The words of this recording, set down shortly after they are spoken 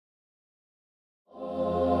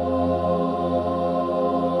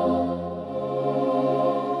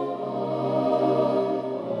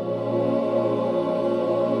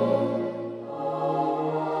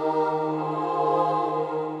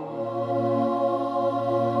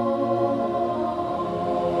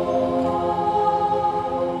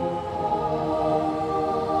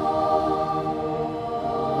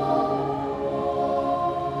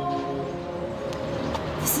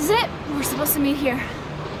here.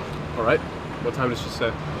 All right. What time did she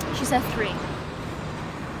say? She said 3.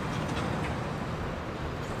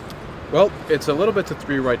 Well, it's a little bit to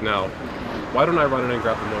 3 right now. Why don't I run in and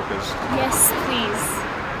grab the mochas? Yes, please.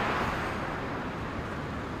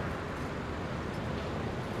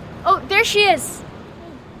 Oh, there she is.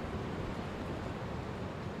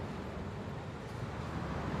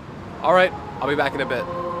 All right, I'll be back in a bit.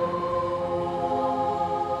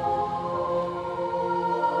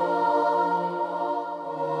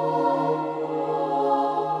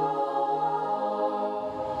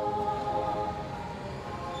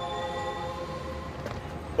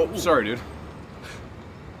 Oh, sorry, dude.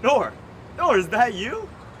 Noor, is that you?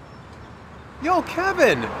 Yo,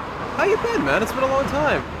 Kevin! How you been, man? It's been a long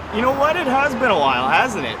time. You know what? It has been a while,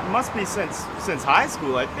 hasn't it? It must be since high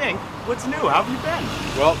school, I think. What's new? How have you been?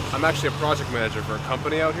 Well, I'm actually a project manager for a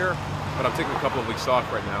company out here, but I'm taking a couple of weeks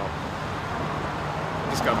off right now.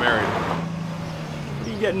 Just got married. What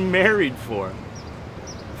are you getting married for?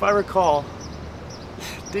 If I recall,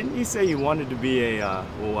 didn't you say you wanted to be a,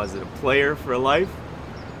 what was it, a player for life?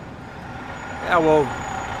 Yeah, well,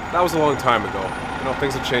 that was a long time ago. You know,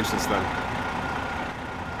 things have changed since then.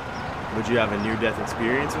 Would you have a near-death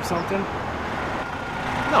experience or something?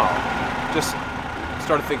 No, just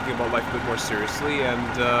started thinking about life a bit more seriously and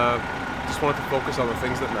just wanted to focus on the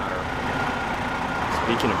things that matter.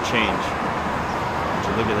 Speaking of change, would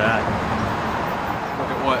you look at that?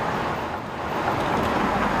 Look at what?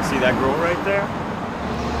 See that girl right there?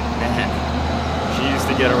 Man, she used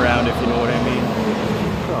to get around, if you know what I mean.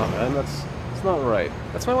 Oh, man, that's not right.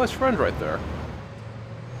 That's my best friend right there.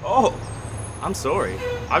 Oh, I'm sorry.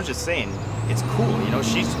 I was just saying, it's cool, you know,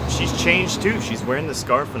 she's changed too. She's wearing the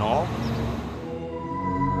scarf and all.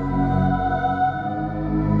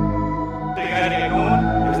 Hey, you gotta get going.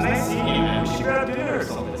 It was nice seeing you, man. We should grab dinner or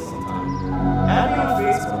something sometime. Add me on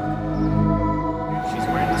Facebook. She's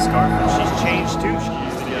wearing the scarf and she's changed too. She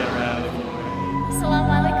used to get around, if you know what I mean.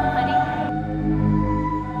 Assalamu alaikum, honey.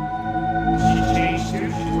 She's changed too.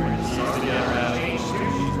 She's wearing the scarf. She used to get around. Changed too.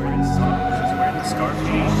 She's wearing the scarf. She's wearing the scarf.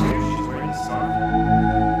 Changed too. She's wearing the scarf.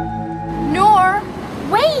 Noor,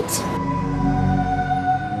 wait!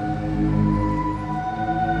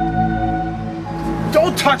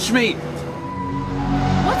 Don't touch me!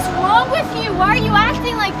 What's wrong with you? Why are you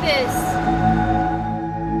acting like this?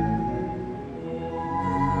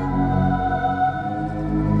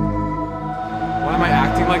 Why am I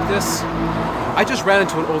acting like this? I just ran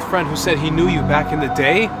into an old friend who said he knew you back in the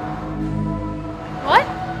day. What?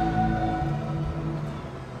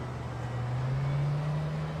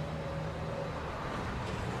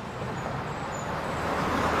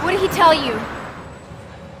 What did he tell you?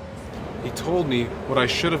 He told me what I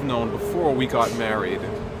should have known before we got married.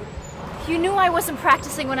 You knew I wasn't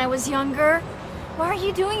practicing when I was younger. Why are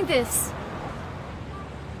you doing this?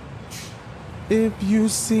 If you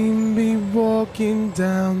see me walking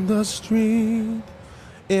down the street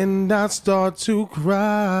and I start to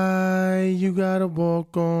cry, you gotta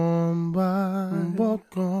walk on by.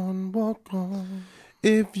 Walk on, walk on.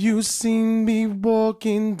 If you see me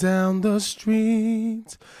walking down the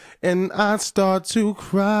street and I start to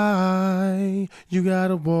cry, you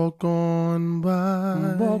gotta walk on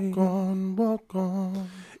by. Walk on, walk on.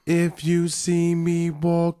 If you see me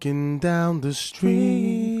walking down the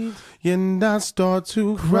street and I start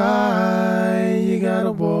to cry, you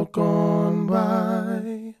gotta walk on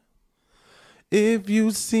by. If you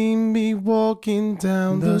see me walking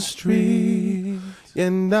down the street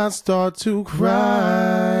and I start to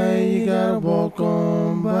cry, you gotta walk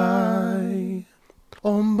on by.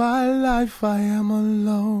 All my life I am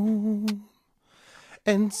alone,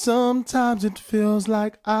 and sometimes it feels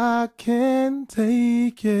like I can't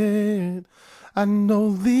take it. I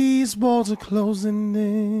know these walls are closing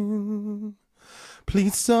in.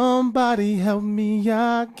 Please somebody help me,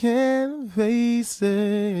 I can't face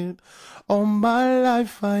it. All my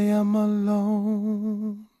life I am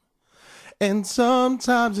alone, and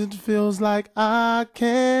sometimes it feels like I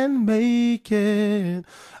can't make it.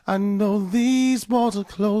 I know these walls are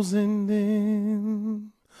closing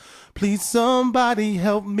in. Please somebody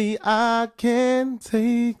help me, I can't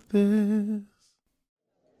take this.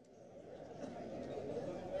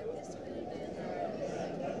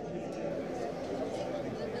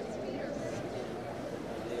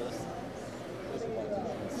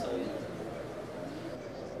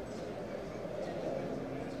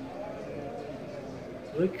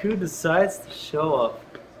 Look who decides to show up.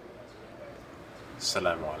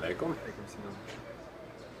 Assalamu alaikum.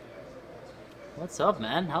 What's up,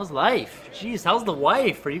 man? How's life? Jeez, how's the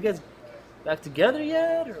wife? Are you guys back together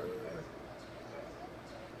yet? Or...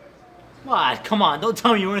 What? Come on, don't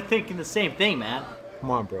tell me you weren't thinking the same thing, man.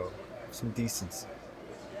 Come on, bro. Some decency.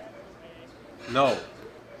 No.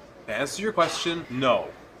 To answer your question, no.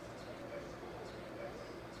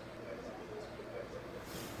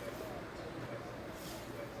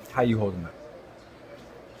 How you holding up?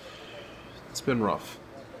 It's been rough.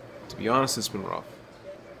 To be honest, it's been rough.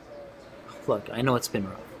 Look, I know it's been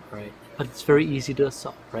rough, right? But it's very easy to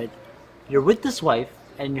solve, right? You're with this wife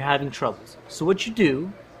and you're having troubles. So what you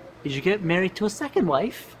do is you get married to a second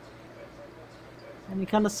wife and you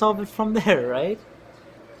kind of solve it from there, right?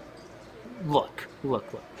 Look.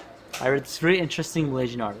 I read this very interesting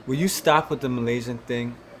Malaysian article. Will you stop with the Malaysian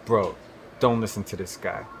thing? Bro, don't listen to this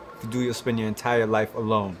guy. If you do, you'll spend your entire life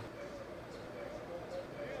alone.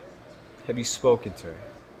 Have you spoken to her?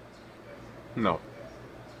 No.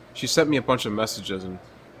 She sent me a bunch of messages and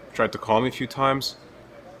tried to call me a few times.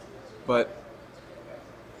 But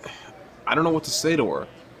I don't know what to say to her.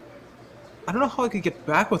 I don't know how I could get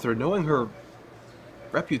back with her knowing her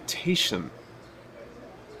reputation.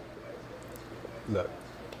 Look,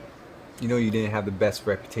 you know you didn't have the best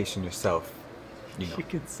reputation yourself. You know. You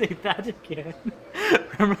can say that again.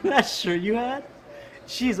 Remember that shirt you had?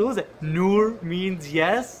 Jeez, what was it? Nur means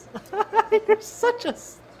yes? You're such a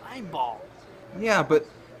eyeball. Yeah, but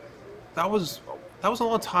that was a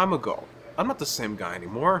long time ago. I'm not the same guy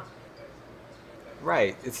anymore.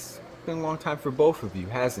 Right, it's been a long time for both of you,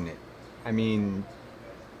 hasn't it? I mean,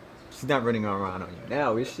 she's not running around on you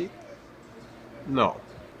now, is she? No.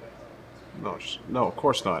 No, of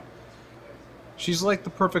course not. She's like the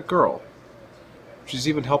perfect girl. She's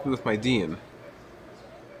even helped me with my dean.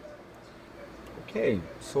 Okay,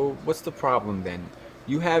 so what's the problem then?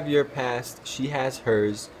 You have your past, she has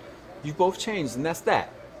hers. You both changed, and that's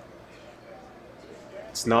that.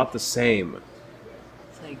 It's not the same.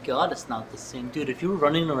 Thank God it's not the same. Dude, if you were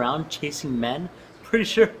running around chasing men, pretty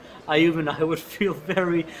sure I would feel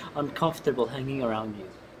very uncomfortable hanging around you.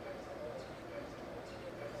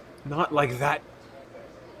 Not like that.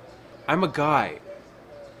 I'm a guy.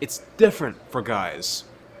 It's different for guys.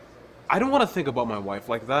 I don't want to think about my wife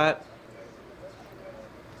like that.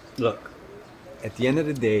 Look, at the end of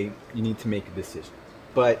the day, you need to make a decision.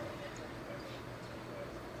 But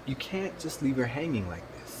you can't just leave her hanging like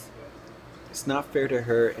this. It's not fair to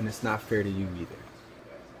her, and it's not fair to you either.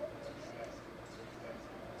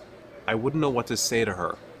 I wouldn't know what to say to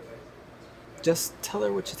her. Just tell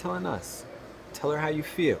her what you're telling us. Tell her how you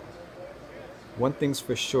feel. One thing's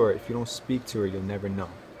for sure, if you don't speak to her, you'll never know.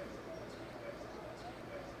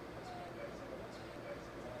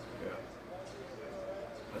 Yeah.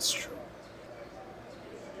 That's true.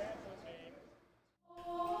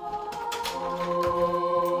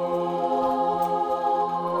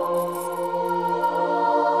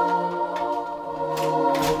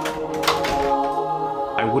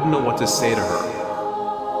 I wouldn't know what to say to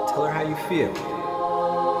her. Tell her how you feel.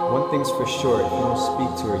 One thing's for sure, if you don't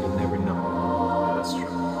speak to her, you'll never know. Yeah, that's true.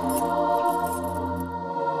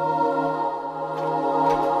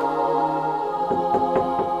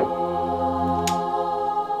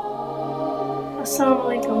 Assalamu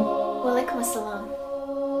alaikum. Walaikum assalam.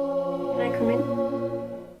 Can I come in?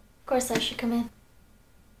 Of course I should come in.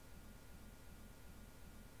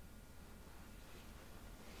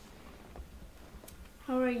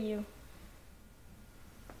 How are you?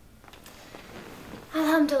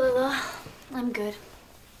 Alhamdulillah, I'm good.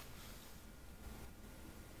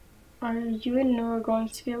 Are you and Noor going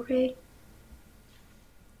to be okay?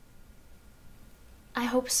 I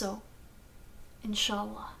hope so.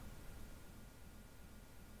 Inshallah.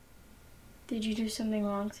 Did you do something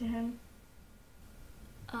wrong to him?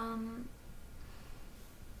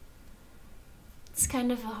 It's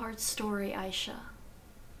kind of a hard story, Aisha.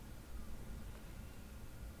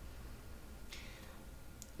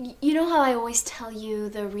 You know how I always tell you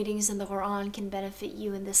the readings in the Quran can benefit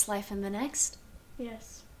you in this life and the next?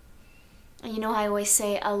 Yes. And you know how I always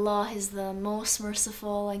say Allah is the most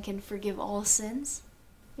merciful and can forgive all sins?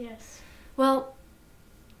 Yes. Well,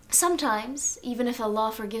 sometimes, even if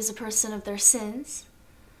Allah forgives a person of their sins,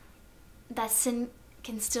 that sin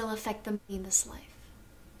can still affect them in this life.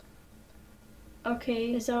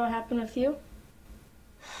 Okay, is that what happened with you?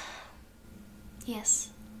 Yes,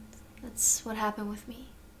 that's what happened with me.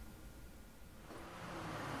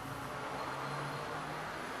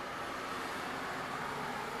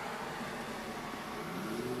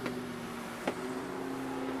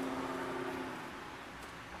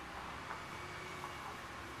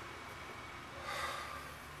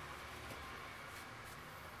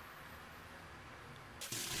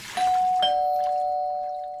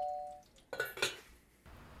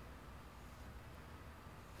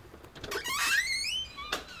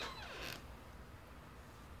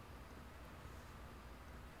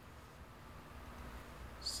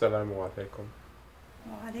 السلام عليكم.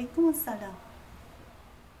 وعليكم السلام.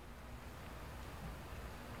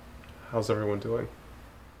 How's everyone doing?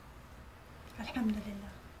 الحمد لله.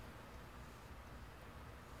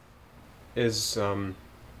 Is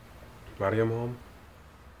Mariam home?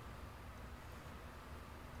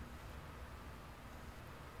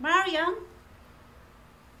 Mariam?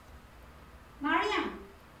 Mariam,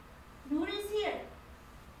 Noor is here.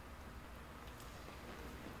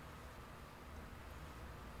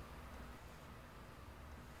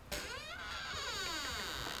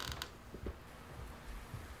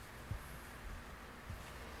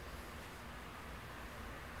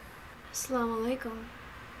 Assalamu alaikum.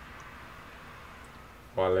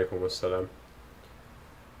 Wa alaikum assalam.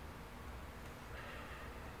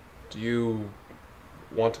 Do you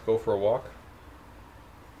want to go for a walk?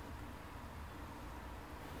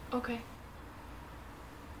 Okay.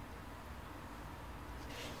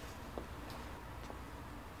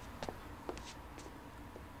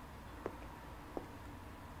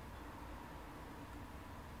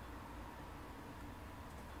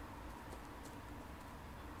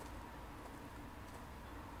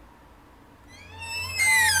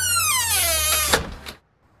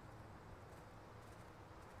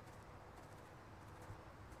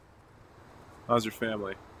 How's your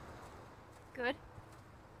family? Good.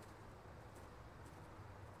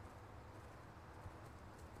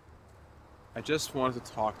 I just wanted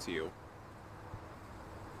to talk to you.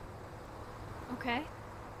 Okay.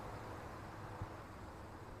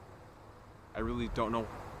 I really don't know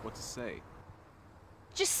what to say.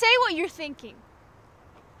 Just say what you're thinking.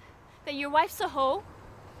 That your wife's a hoe,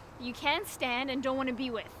 you can't stand and don't want to be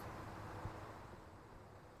with.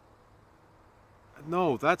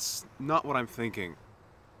 No, that's not what I'm thinking.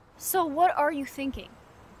 So what are you thinking?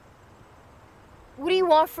 What do you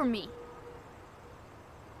want from me?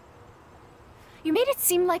 You made it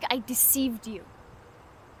seem like I deceived you.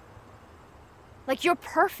 Like you're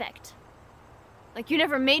perfect. Like you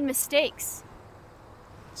never made mistakes.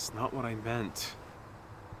 It's not what I meant.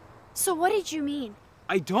 So what did you mean?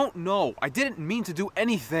 I don't know. I didn't mean to do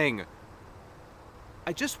anything.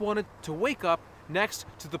 I just wanted to wake up next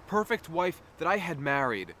to the perfect wife that I had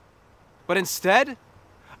married. But instead,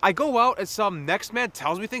 I go out and some next man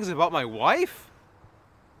tells me things about my wife?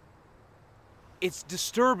 It's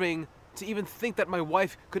disturbing to even think that my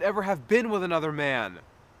wife could ever have been with another man.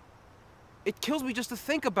 It kills me just to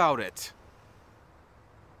think about it.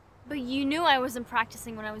 But you knew I wasn't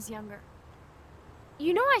practicing when I was younger.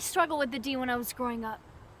 You know I struggled with the D when I was growing up.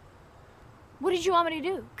 What did you want me to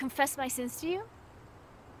do? Confess my sins to you?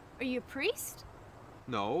 Are you a priest?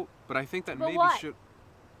 No, but I think that But maybe what? should...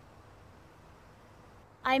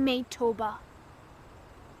 I made Toba.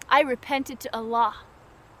 I repented to Allah.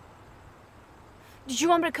 Did you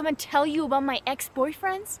want me to come and tell you about my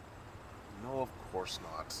ex-boyfriends? No, of course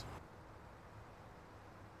not.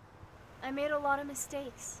 I made a lot of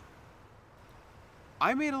mistakes.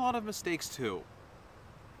 I made a lot of mistakes too.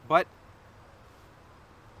 But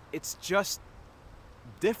it's just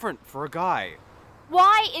different for a guy.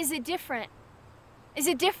 Why is it different? Is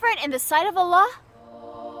it different in the sight of Allah?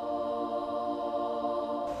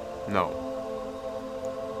 No.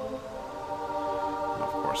 No,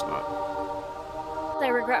 of course not. I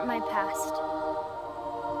regret my past.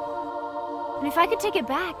 And if I could take it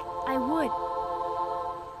back, I would.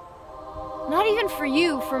 Not even for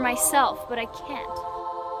you, for myself, but I can't.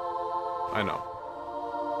 I know.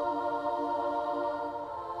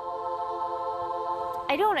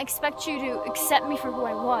 I don't expect you to accept me for who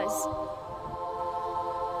I was.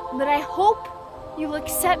 But I hope you'll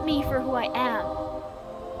accept me for who I am.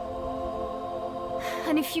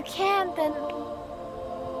 And if you can't, then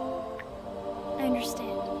I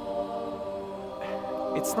understand.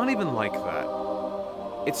 It's not even like that.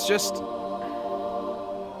 It's just...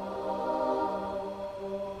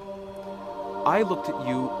 I looked at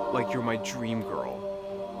you like you're my dream girl.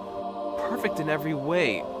 Perfect in every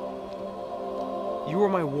way. You were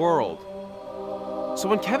my world. So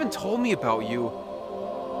when Kevin told me about you,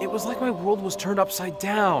 it was like my world was turned upside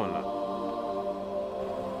down.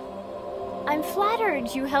 I'm flattered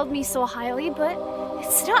you held me so highly, but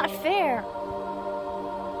it's not fair.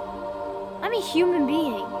 I'm a human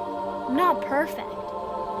being. I'm not perfect.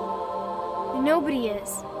 And nobody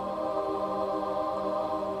is.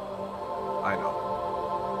 I know.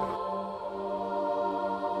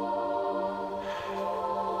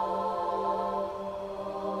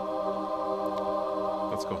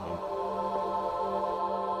 Let's go home.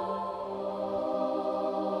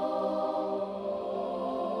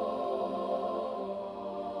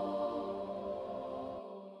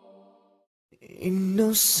 Ain't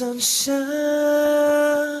no sunshine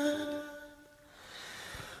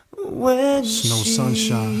There's no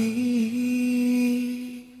sunshine.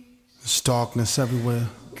 There's darkness everywhere.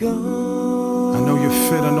 I know you're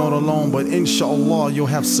feeling all alone, but inshallah you'll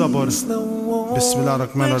have sabr. Bismillah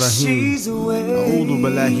ar-Rahman ar-Rahim. A'udhu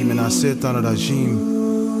billahi min ash-shaytan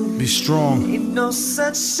ar-rajim. Be strong.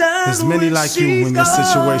 There's many like you in this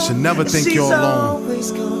situation. Never think you're alone.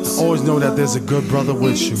 Always know that there's a good brother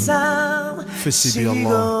with you. Fissi bi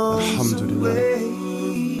Allah. Alhamdulillah.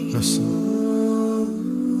 Listen.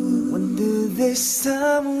 Wonder this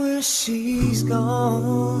time where she's gone.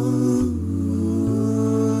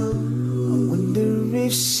 I wonder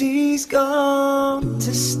if she's gone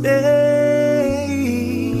to stay.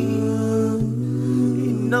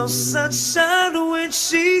 Ain't no sunshine when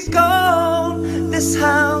she's gone. This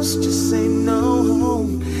house just ain't no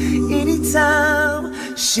home. Anytime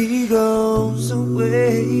she goes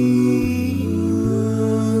away.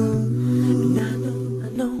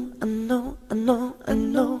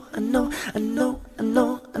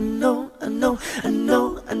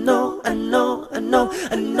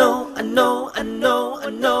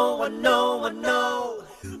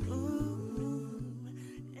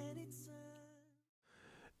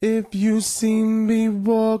 If you see me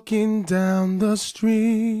walking down the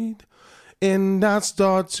street and I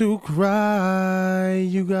start to cry,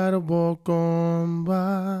 you gotta walk on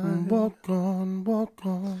by. Walk on, walk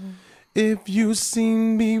on. If you see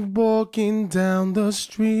me walking down the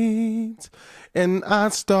street and I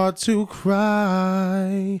start to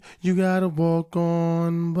cry, you gotta walk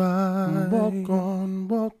on by. Walk on,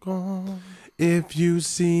 walk on. If you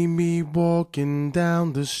see me walking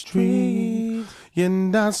down the street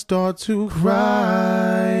and I start to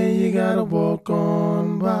cry, you gotta walk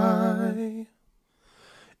on by.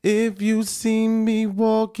 If you see me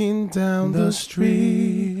walking down the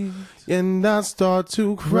street and I start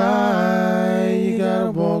to cry, you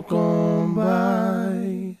gotta walk on by.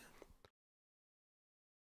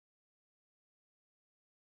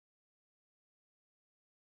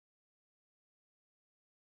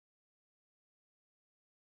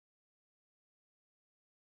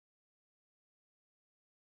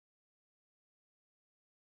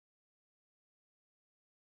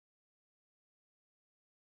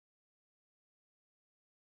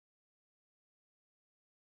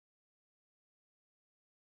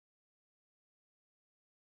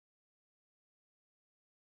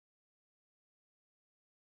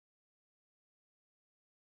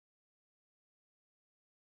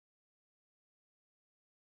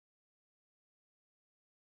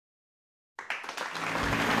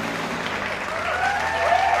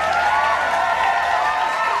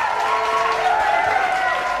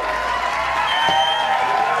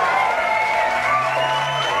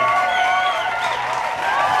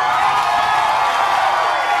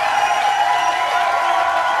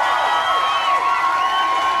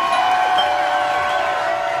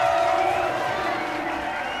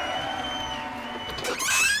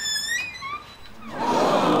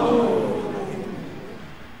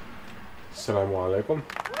 Assalamu alaikum.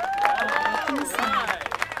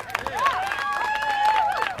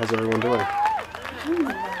 How's everyone doing?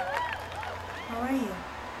 Alhamdulillah. How are you?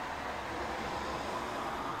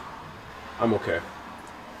 I'm okay.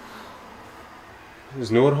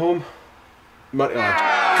 Is Noor home?